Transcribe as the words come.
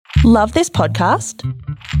Love this podcast?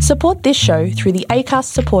 Support this show through the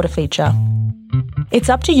Acast supporter feature. It's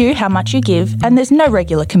up to you how much you give, and there's no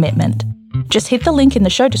regular commitment. Just hit the link in the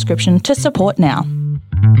show description to support now.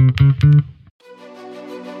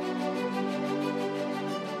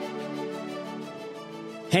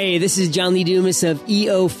 Hey, this is John Lee Dumas of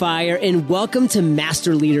EO Fire, and welcome to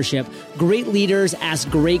Master Leadership. Great leaders ask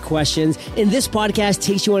great questions, and this podcast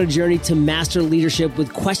takes you on a journey to master leadership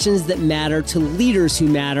with questions that matter to leaders who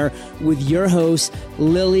matter with your host,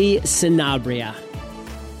 Lily Sanabria.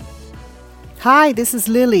 Hi, this is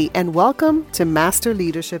Lily, and welcome to Master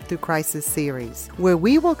Leadership Through Crisis series, where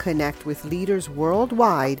we will connect with leaders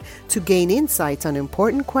worldwide to gain insights on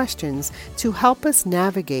important questions to help us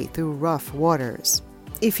navigate through rough waters.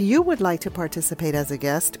 If you would like to participate as a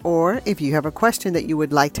guest, or if you have a question that you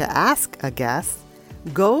would like to ask a guest,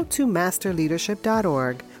 go to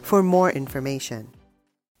masterleadership.org for more information.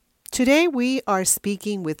 Today we are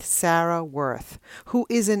speaking with Sarah Worth, who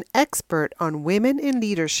is an expert on women in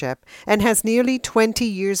leadership and has nearly 20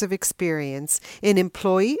 years of experience in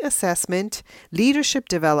employee assessment, leadership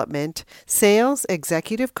development, sales,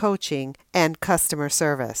 executive coaching, and customer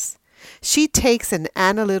service. She takes an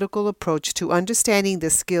analytical approach to understanding the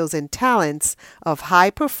skills and talents of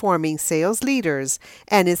high-performing sales leaders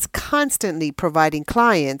and is constantly providing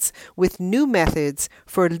clients with new methods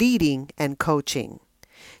for leading and coaching.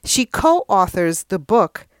 She co-authors the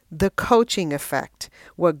book, The Coaching Effect: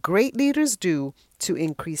 What Great Leaders Do to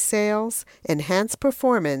Increase Sales, Enhance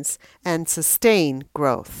Performance, and Sustain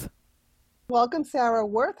Growth. Welcome, Sarah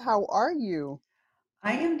Worth. How are you?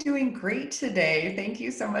 I am doing great today. Thank you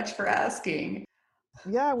so much for asking.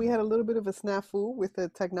 Yeah, we had a little bit of a snafu with the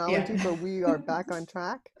technology, but we are back on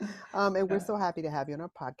track. And we're so happy to have you on our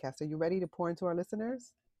podcast. Are you ready to pour into our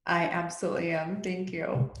listeners? I absolutely am. Thank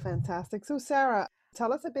you. Fantastic. So, Sarah,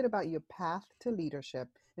 tell us a bit about your path to leadership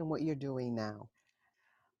and what you're doing now.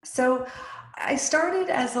 So I started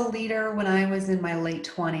as a leader when I was in my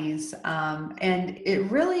late 20s, and it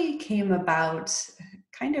really came about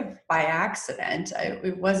kind of by accident.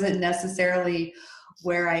 It wasn't necessarily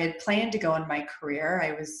where I had planned to go in my career.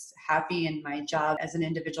 I was happy in my job as an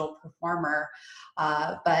individual performer,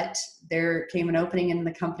 but there came an opening in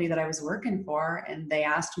the company that I was working for, and they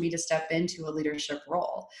asked me to step into a leadership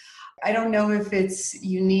role. I don't know if it's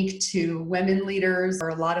unique to women leaders or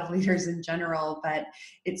a lot of leaders in general, but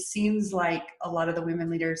it seems like a lot of the women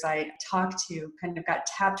leaders I talked to kind of got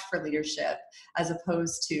tapped for leadership as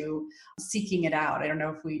opposed to seeking it out. I don't know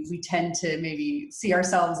if we tend to maybe see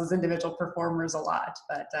ourselves as individual performers a lot,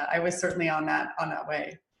 but I was certainly on that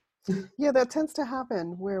way. Yeah, that tends to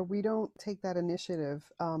happen where we don't take that initiative,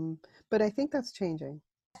 but I think that's changing.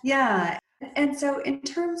 Yeah. And so in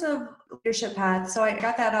terms of leadership path, so I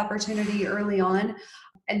got that opportunity early on.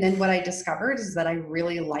 And then what I discovered is that I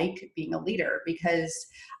really like being a leader because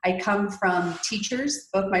I come from teachers.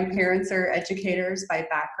 Both my parents are educators by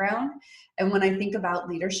background. And when I think about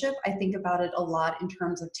leadership, I think about it a lot in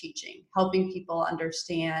terms of teaching, helping people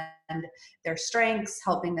understand their strengths,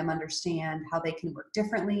 helping them understand how they can work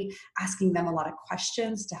differently, asking them a lot of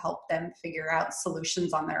questions to help them figure out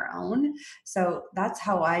solutions on their own. So that's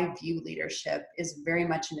how I view leadership, is very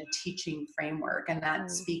much in a teaching framework. And that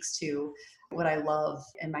speaks to what I love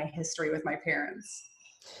in my history with my parents.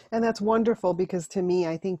 And that's wonderful because to me,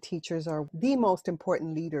 I think teachers are the most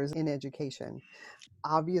important leaders in education.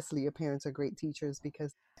 Obviously, your parents are great teachers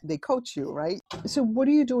because they coach you, right? So what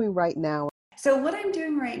are you doing right now? So what I'm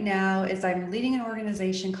doing right now is I'm leading an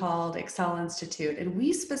organization called Excel Institute, and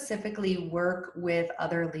we specifically work with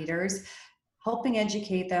other leaders, helping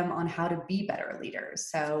educate them on how to be better leaders.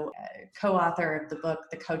 So co-author of the book,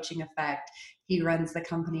 The Coaching Effect, he runs the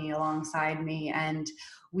company alongside me, and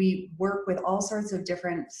we work with all sorts of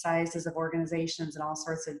different sizes of organizations and all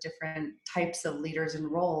sorts of different types of leaders and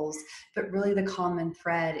roles. But really the common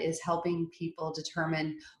thread is helping people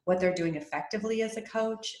determine what they're doing effectively as a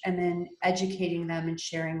coach, and then educating them and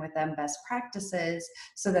sharing with them best practices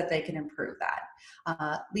so that they can improve that.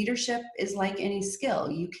 Leadership is like any skill.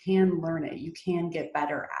 You can learn it. You can get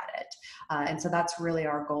better at it. And so that's really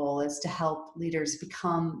our goal, is to help leaders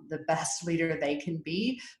become the best leader they can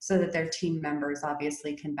be so that their team members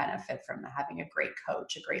obviously can benefit from having a great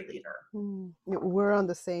coach, a great leader. We're on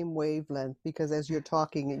the same wavelength because as you're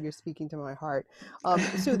talking and you're speaking to my heart.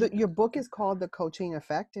 So your book is called The Coaching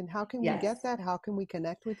Effect. And how can we get that? How can we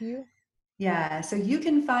connect with you? Yeah, so you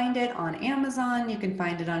can find it on Amazon. You can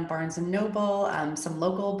find it on Barnes & Noble. Some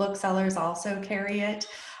local booksellers also carry it.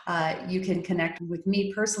 You can connect with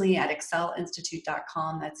me personally at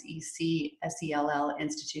excellinstitute.com. That's ECSELL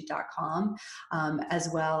institute.com, as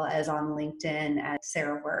well as on LinkedIn at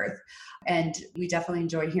Sarah Worth. And we definitely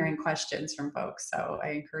enjoy hearing questions from folks. So I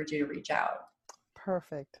encourage you to reach out.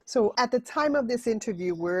 Perfect. So at the time of this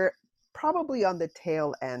interview, we're probably on the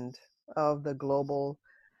tail end of the global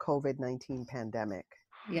COVID-19 pandemic.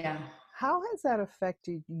 Yeah. How has that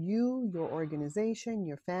affected you, your organization,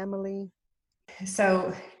 your family?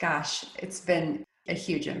 So, gosh, it's been a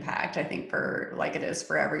huge impact, I think, like it is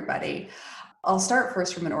for everybody. I'll start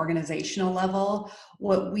first from an organizational level.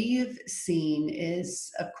 What we've seen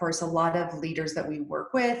is, of course, a lot of leaders that we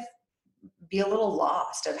work with be a little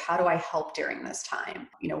lost of how do I help during this time?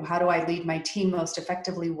 How do I lead my team most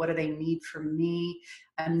effectively? What do they need from me?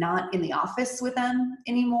 I'm not in the office with them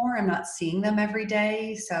anymore. I'm not seeing them every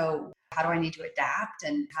day. So how do I need to adapt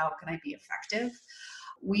and how can I be effective?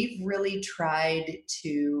 We've really tried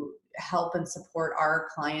to help and support our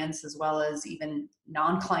clients as well as even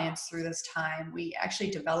non-clients through this time. We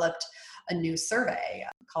actually developed a new survey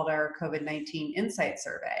called our COVID-19 Insight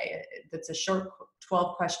Survey. That's a short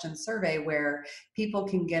 12-question survey where people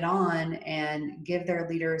can get on and give their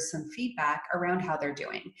leaders some feedback around how they're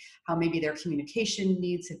doing, how maybe their communication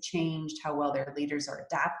needs have changed, how well their leaders are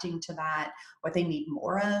adapting to that, what they need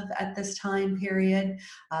more of at this time period.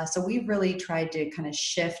 So we've really tried to kind of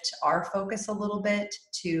shift our focus a little bit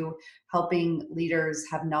to helping leaders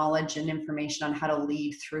have knowledge and information on how to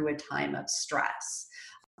lead through a time of stress.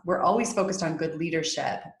 We're always focused on good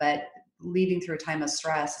leadership, but leading through a time of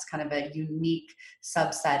stress is kind of a unique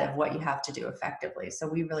subset of what you have to do effectively. So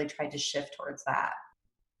we really tried to shift towards that.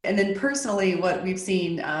 And then personally, what we've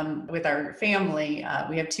seen with our family,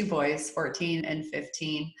 we have two boys, 14 and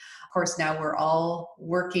 15. Of course, now we're all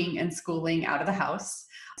working and schooling out of the house.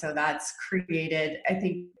 So that's created, I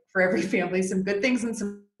think, for every family, some good things and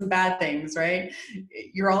some bad things, right?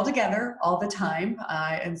 You're all together all the time.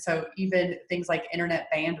 And so even things like internet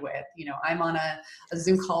bandwidth, I'm on a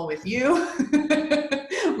Zoom call with you.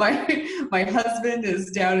 My husband is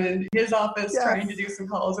down in his office trying to do some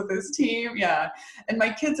calls with his team. Yeah. And my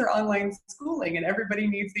kids are online schooling and everybody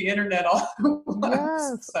needs the internet all at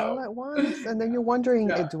once. Yes, all at once. And then you're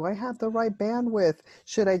wondering, do I have the right bandwidth?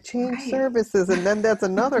 Should I change Right. services? And then that's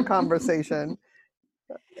another conversation.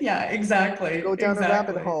 Yeah, exactly. Go down a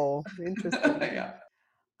rabbit hole. Interesting. Yeah.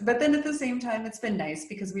 But then at the same time, it's been nice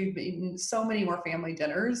because we've eaten so many more family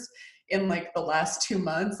dinners in like the last 2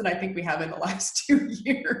 months than I think we have in the last 2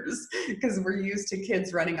 years, because we're used to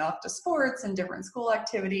kids running off to sports and different school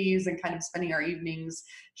activities and kind of spending our evenings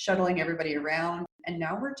shuttling everybody around. And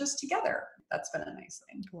now we're just together. That's been a nice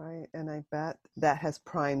thing. Right. And I bet that has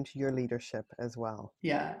primed your leadership as well.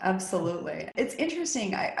 Yeah, absolutely. It's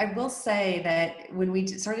interesting. I will say that when we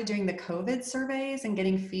started doing the COVID surveys and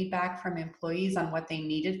getting feedback from employees on what they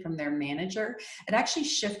needed from their manager, it actually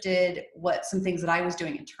shifted some things that I was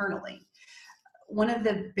doing internally. One of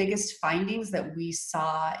the biggest findings that we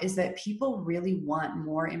saw is that people really want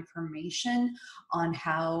more information on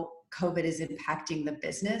how COVID is impacting the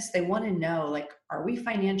business. They want to know, are we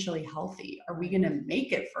financially healthy? Are we going to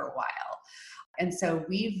make it for a while? And so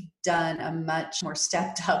we've done a much more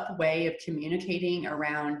stepped up way of communicating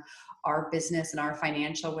around our business and our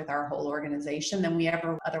financial with our whole organization than we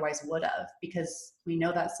ever otherwise would have, because we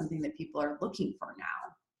know that's something that people are looking for now.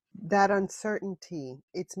 That uncertainty,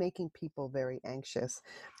 it's making people very anxious.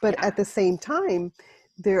 But at the same time,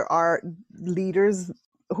 there are leaders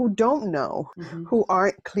who don't know, who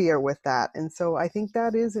aren't clear with that. And so I think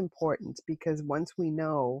that is important, because once we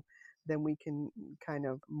know, then we can kind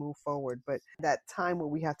of move forward. But that time where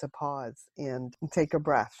we have to pause and take a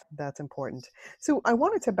breath, that's important. So I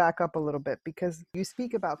wanted to back up a little bit, because you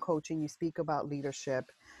speak about coaching, you speak about leadership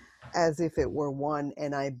as if it were one.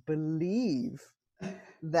 And I believe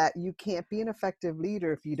that you can't be an effective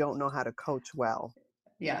leader if you don't know how to coach well.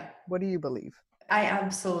 Yeah. What do you believe? I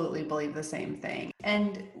absolutely believe the same thing.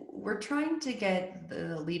 And we're trying to get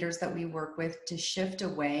the leaders that we work with to shift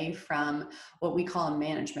away from what we call a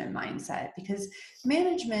management mindset, because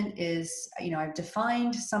management is, I've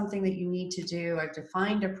defined something that you need to do. I've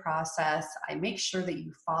defined a process. I make sure that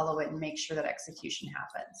you follow it and make sure that execution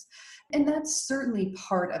happens. And that's certainly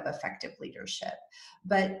part of effective leadership.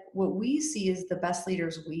 But what we see is the best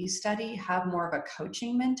leaders we study have more of a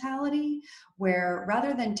coaching mentality, where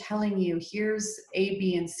rather than telling you, here's A,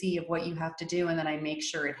 B, and C of what you have to do, and then I make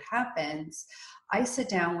sure it happens, I sit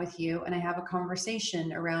down with you and I have a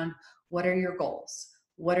conversation around, what are your goals?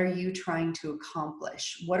 What are you trying to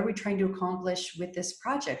accomplish? What are we trying to accomplish with this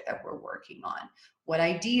project that we're working on? What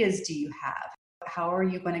ideas do you have? How are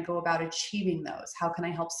you going to go about achieving those? How can I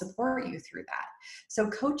help support you through that? So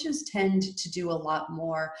coaches tend to do a lot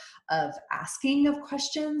more of asking of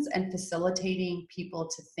questions and facilitating people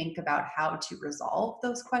to think about how to resolve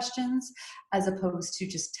those questions, as opposed to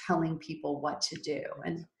just telling people what to do.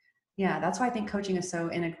 And yeah, that's why I think coaching is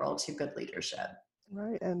so integral to good leadership.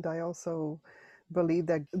 Right. And I also believe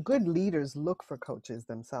that good leaders look for coaches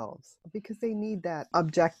themselves because they need that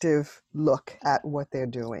objective look at what they're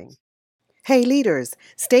doing. Hey, leaders,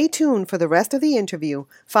 stay tuned for the rest of the interview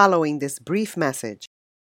following this brief message.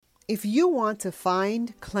 If you want to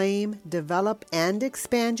find, claim, develop, and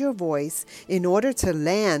expand your voice in order to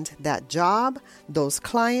land that job, those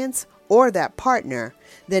clients, or that partner,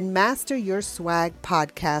 then Master Your Swag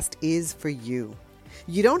podcast is for you.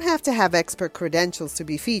 You don't have to have expert credentials to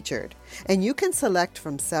be featured, and you can select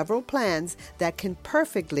from several plans that can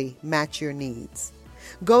perfectly match your needs.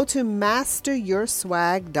 Go to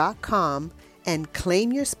masteryourswag.com and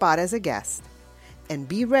claim your spot as a guest, and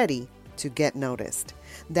be ready to get noticed.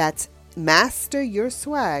 That's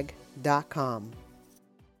masteryourswag.com.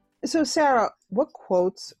 So, Sarah, what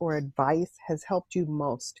quotes or advice has helped you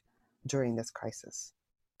most during this crisis?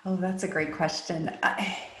 Oh, that's a great question.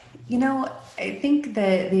 I think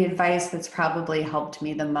the advice that's probably helped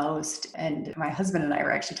me the most, and my husband and I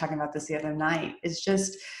were actually talking about this the other night, is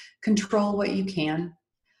just control what you can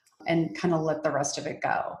and kind of let the rest of it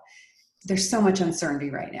go. There's so much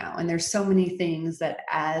uncertainty right now, and there's so many things that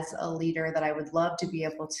as a leader that I would love to be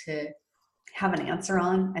able to have an answer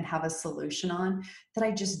on and have a solution on that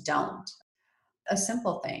I just don't. A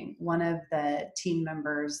simple thing, one of the team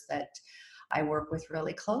members that I work with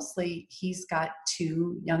really closely, he's got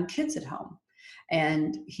 2 young kids at home,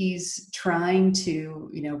 and he's trying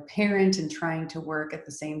to, parent and trying to work at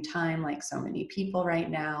the same time, like so many people right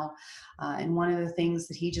now. And one of the things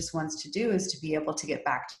that he just wants to do is to be able to get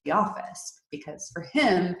back to the office, because for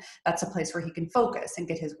him, that's a place where he can focus and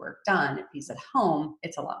get his work done. If he's at home,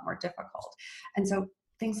 it's a lot more difficult. And so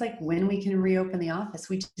things like when we can reopen the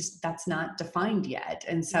office, that's not defined yet.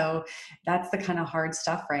 And so that's the kind of hard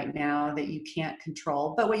stuff right now that you can't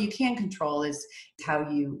control. But what you can control is how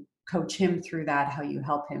you coach him through that, how you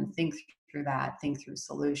help him think through that, think through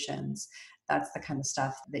solutions. That's the kind of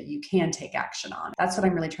stuff that you can take action on. That's what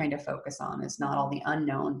I'm really trying to focus on, is not all the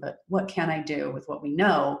unknown, but what can I do with what we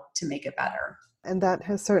know to make it better? And that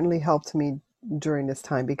has certainly helped me during this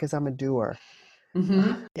time because I'm a doer.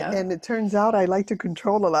 Mm-hmm. Yep. And it turns out I like to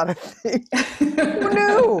control a lot of things.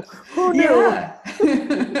 Who knew? Yeah.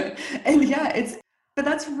 And but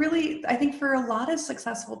that's really, I think for a lot of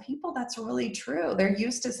successful people, that's really true. They're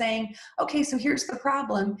used to saying, okay, so here's the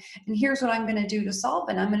problem and here's what I'm going to do to solve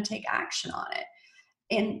it. I'm going to take action on it.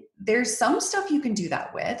 And there's some stuff you can do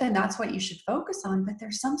that with, and that's what you should focus on. But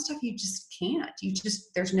there's some stuff you just can't.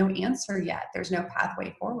 There's no answer yet. There's no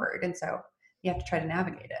pathway forward. And so you have to try to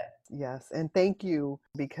navigate it. Yes. And thank you,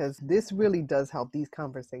 because this really does help these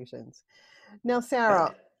conversations. Now,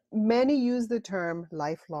 Sarah, many use the term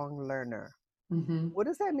lifelong learner. Mm-hmm. What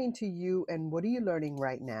does that mean to you, and what are you learning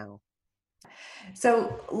right now?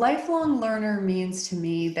 So lifelong learner means to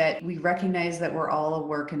me that we recognize that we're all a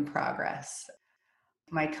work in progress.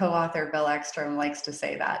 My co-author, Bill Ekstrom, likes to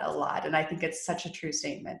say that a lot. And I think it's such a true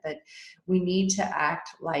statement that we need to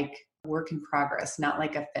act like work in progress, not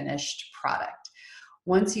like a finished product.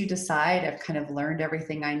 Once you decide I've kind of learned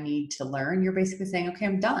everything I need to learn, you're basically saying, okay,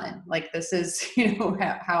 I'm done. Like this is,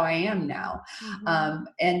 how I am now. Mm-hmm.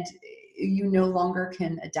 And you no longer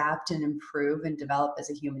can adapt and improve and develop as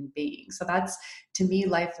a human being. So that's, to me,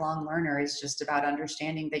 lifelong learner is just about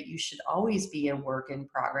understanding that you should always be a work in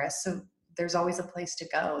progress. So there's always a place to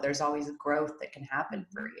go. There's always a growth that can happen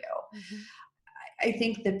for you. Mm-hmm. I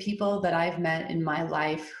think the people that I've met in my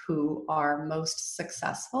life who are most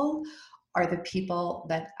successful are the people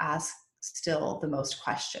that ask still the most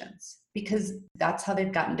questions, because that's how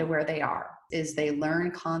they've gotten to where they are, is they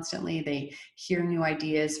learn constantly. They hear new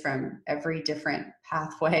ideas from every different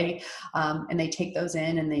pathway, and they take those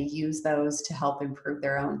in and they use those to help improve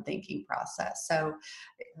their own thinking process. So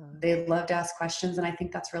they love to ask questions, and I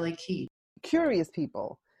think that's really key. Curious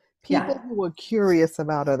people who are curious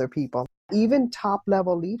about other people, even top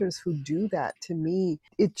level leaders who do that, to me,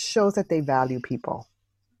 it shows that they value people.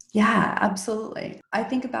 Yeah, absolutely. I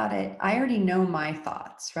think about it. I already know my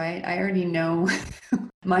thoughts, right? I already know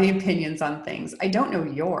my opinions on things. I don't know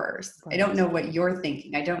yours. Right. I don't know what you're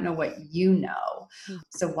thinking. I don't know what you know. Mm-hmm.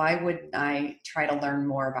 So why wouldn't I try to learn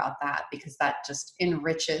more about that? Because that just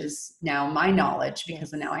enriches now my knowledge,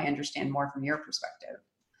 because now I understand more from your perspective.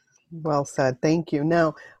 Well said. Thank you.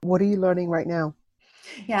 Now, what are you learning right now?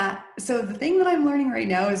 Yeah. So the thing that I'm learning right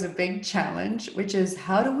now is a big challenge, which is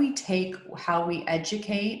how do we take how we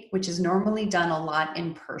educate, which is normally done a lot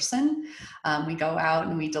in person. We go out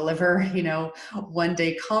and we deliver, 1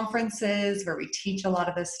 day conferences where we teach a lot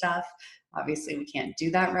of this stuff. Obviously, we can't do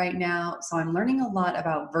that right now. So I'm learning a lot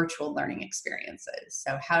about virtual learning experiences.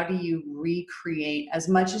 So how do you recreate as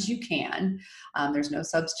much as you can? There's no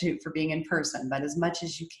substitute for being in person, but as much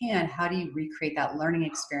as you can, how do you recreate that learning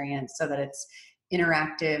experience so that it's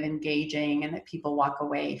interactive, engaging, and that people walk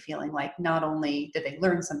away feeling like not only did they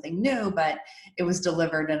learn something new, but it was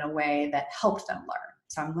delivered in a way that helped them learn.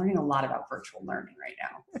 So I'm learning a lot about virtual learning right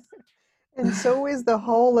now. And so is the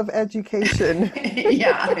whole of education.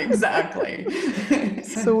 Yeah, exactly.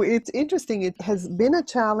 So it's interesting. It has been a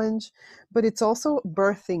challenge, but it's also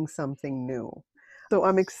birthing something new. So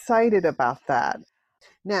I'm excited about that.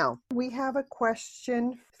 Now, we have a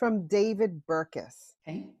question from David Burkus.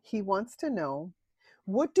 Okay. He wants to know,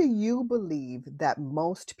 what do you believe that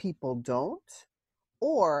most people don't?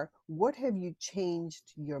 Or what have you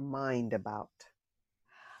changed your mind about?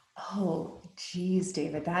 Oh, geez,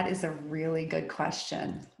 David, that is a really good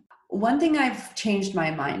question. One thing I've changed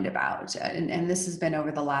my mind about, and this has been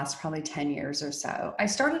over the last probably 10 years or so, I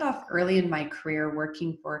started off early in my career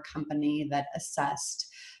working for a company that assessed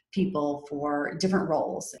people for different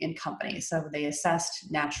roles in companies. So they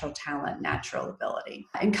assessed natural talent, natural ability.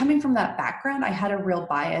 And coming from that background, I had a real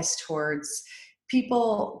bias towards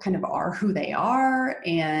people kind of are who they are,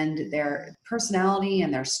 and their personality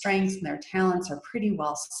and their strengths and their talents are pretty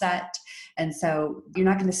well set. And so you're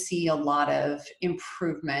not going to see a lot of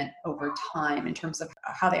improvement over time in terms of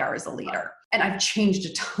how they are as a leader. And I've changed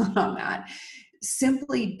a ton on that,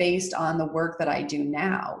 simply based on the work that I do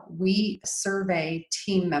now. We survey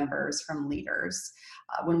team members from leaders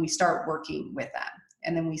when we start working with them.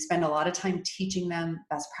 And then we spend a lot of time teaching them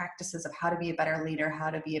best practices of how to be a better leader, how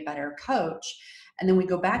to be a better coach. And then we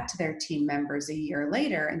go back to their team members a year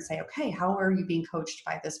later and say, okay, how are you being coached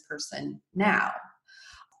by this person now?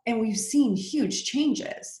 And we've seen huge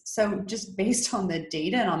changes. So just based on the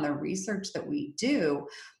data and on the research that we do,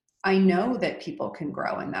 I know that people can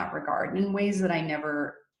grow in that regard in ways that I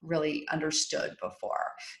never really understood before.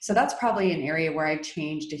 So that's probably an area where I've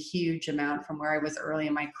changed a huge amount from where I was early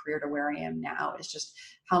in my career to where I am now, is just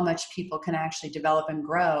how much people can actually develop and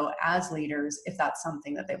grow as leaders if that's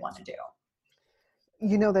something that they want to do.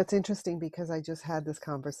 That's interesting because I just had this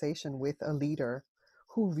conversation with a leader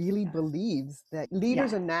who really believes that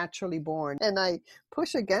leaders are naturally born. And I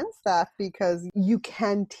push against that because you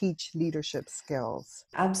can teach leadership skills.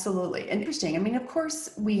 Absolutely. Interesting. I mean, of course,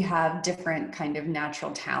 we have different kind of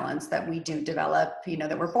natural talents that we do develop,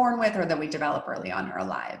 that we're born with or that we develop early on in our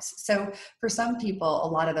lives. So for some people, a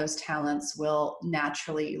lot of those talents will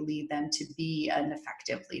naturally lead them to be an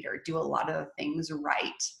effective leader, do a lot of the things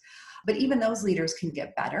right. But even those leaders can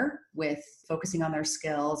get better with focusing on their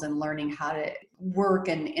skills and learning how to work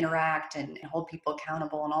and interact and hold people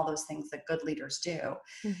accountable and all those things that good leaders do.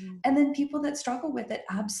 Mm-hmm. And then people that struggle with it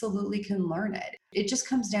absolutely can learn it. It just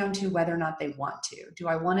comes down to whether or not they want to. Do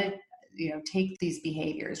I want to take these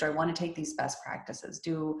behaviors? Do I want to take these best practices?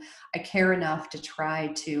 Do I care enough to try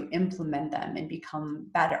to implement them and become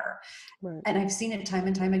better? Right. And I've seen it time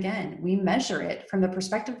and time again. We measure it from the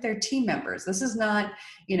perspective of their team members. This is not,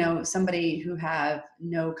 somebody who have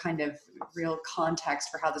no kind of real context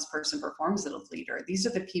for how this person performs as a leader. These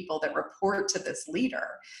are the people that report to this leader.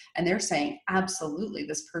 And they're saying, absolutely,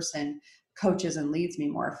 this person coaches and leads me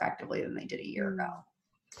more effectively than they did a year ago.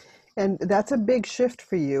 And that's a big shift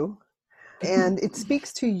for you. And it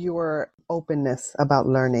speaks to your openness about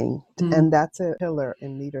learning. Mm-hmm. And that's a pillar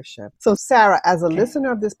in leadership. So Sarah, as a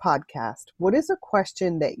listener of this podcast, what is a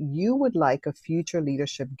question that you would like a future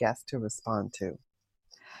leadership guest to respond to?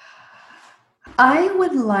 I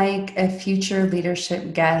would like a future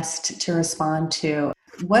leadership guest to respond to,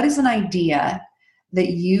 what is an idea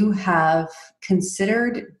that you have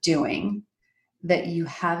considered doing that you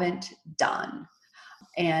haven't done?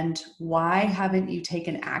 And why haven't you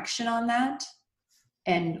taken action on that?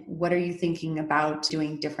 And what are you thinking about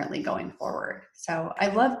doing differently going forward? So I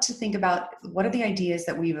love to think about what are the ideas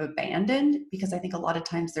that we've abandoned, because I think a lot of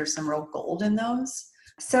times there's some real gold in those.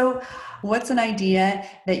 So what's an idea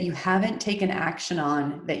that you haven't taken action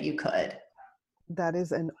on that you could? That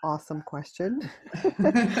is an awesome question.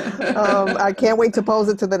 I can't wait to pose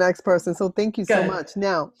it to the next person. So thank you so much.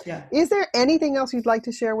 Now, Is there anything else you'd like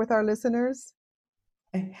to share with our listeners?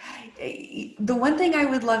 The one thing I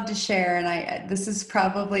would love to share, and this is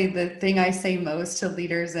probably the thing I say most to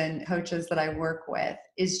leaders and coaches that I work with,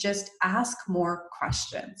 is just ask more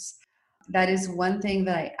questions. That is one thing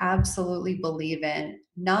that I absolutely believe in.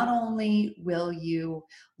 Not only will you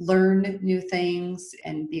learn new things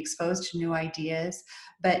and be exposed to new ideas,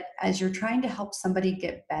 but as you're trying to help somebody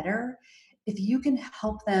get better, if you can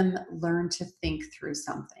help them learn to think through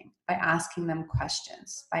something by asking them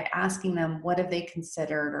questions, by asking them what have they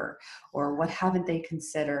considered or what haven't they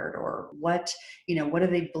considered, or what do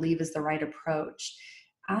they believe is the right approach.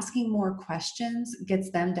 Asking more questions gets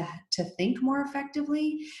them to think more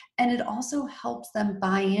effectively, and it also helps them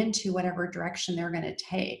buy into whatever direction they're going to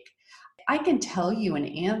take. I can tell you an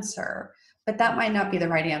answer, but that might not be the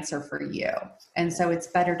right answer for you. And so it's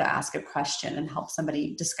better to ask a question and help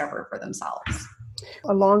somebody discover for themselves.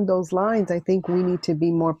 Along those lines, I think we need to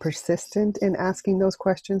be more persistent in asking those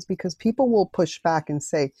questions, because people will push back and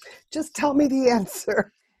say, just tell me the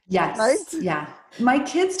answer. Yes. Right? Yeah. My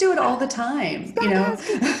kids do it all the time,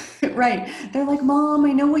 right. They're like, Mom,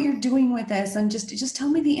 I know what you're doing with this. And just tell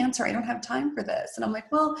me the answer. I don't have time for this. And I'm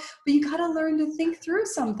like, well, but you got to learn to think through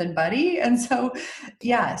something, buddy. And so,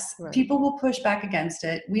 yes, right. People will push back against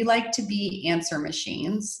it. We like to be answer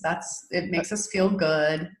machines. It makes us feel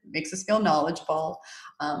good, makes us feel knowledgeable.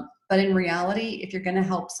 But in reality, if you're going to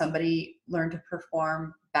help somebody learn to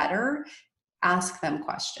perform better, ask them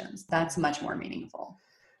questions. That's much more meaningful.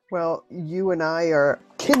 Well, you and I are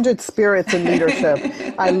kindred spirits in leadership.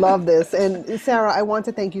 I love this. And Sarah, I want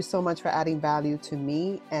to thank you so much for adding value to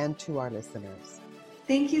me and to our listeners.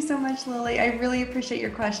 Thank you so much, Lily. I really appreciate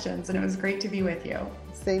your questions, and it was great to be with you.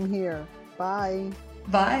 Same here. Bye.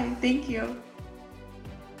 Bye. Thank you.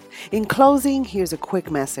 In closing, here's a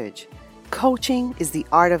quick message. Coaching is the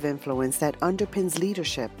art of influence that underpins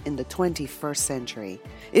leadership in the 21st century.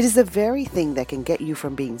 It is the very thing that can get you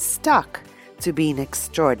from being stuck to being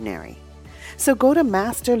extraordinary. So go to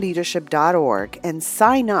masterleadership.org and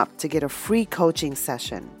sign up to get a free coaching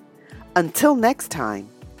session. Until next time,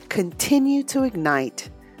 continue to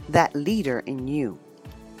ignite that leader in you.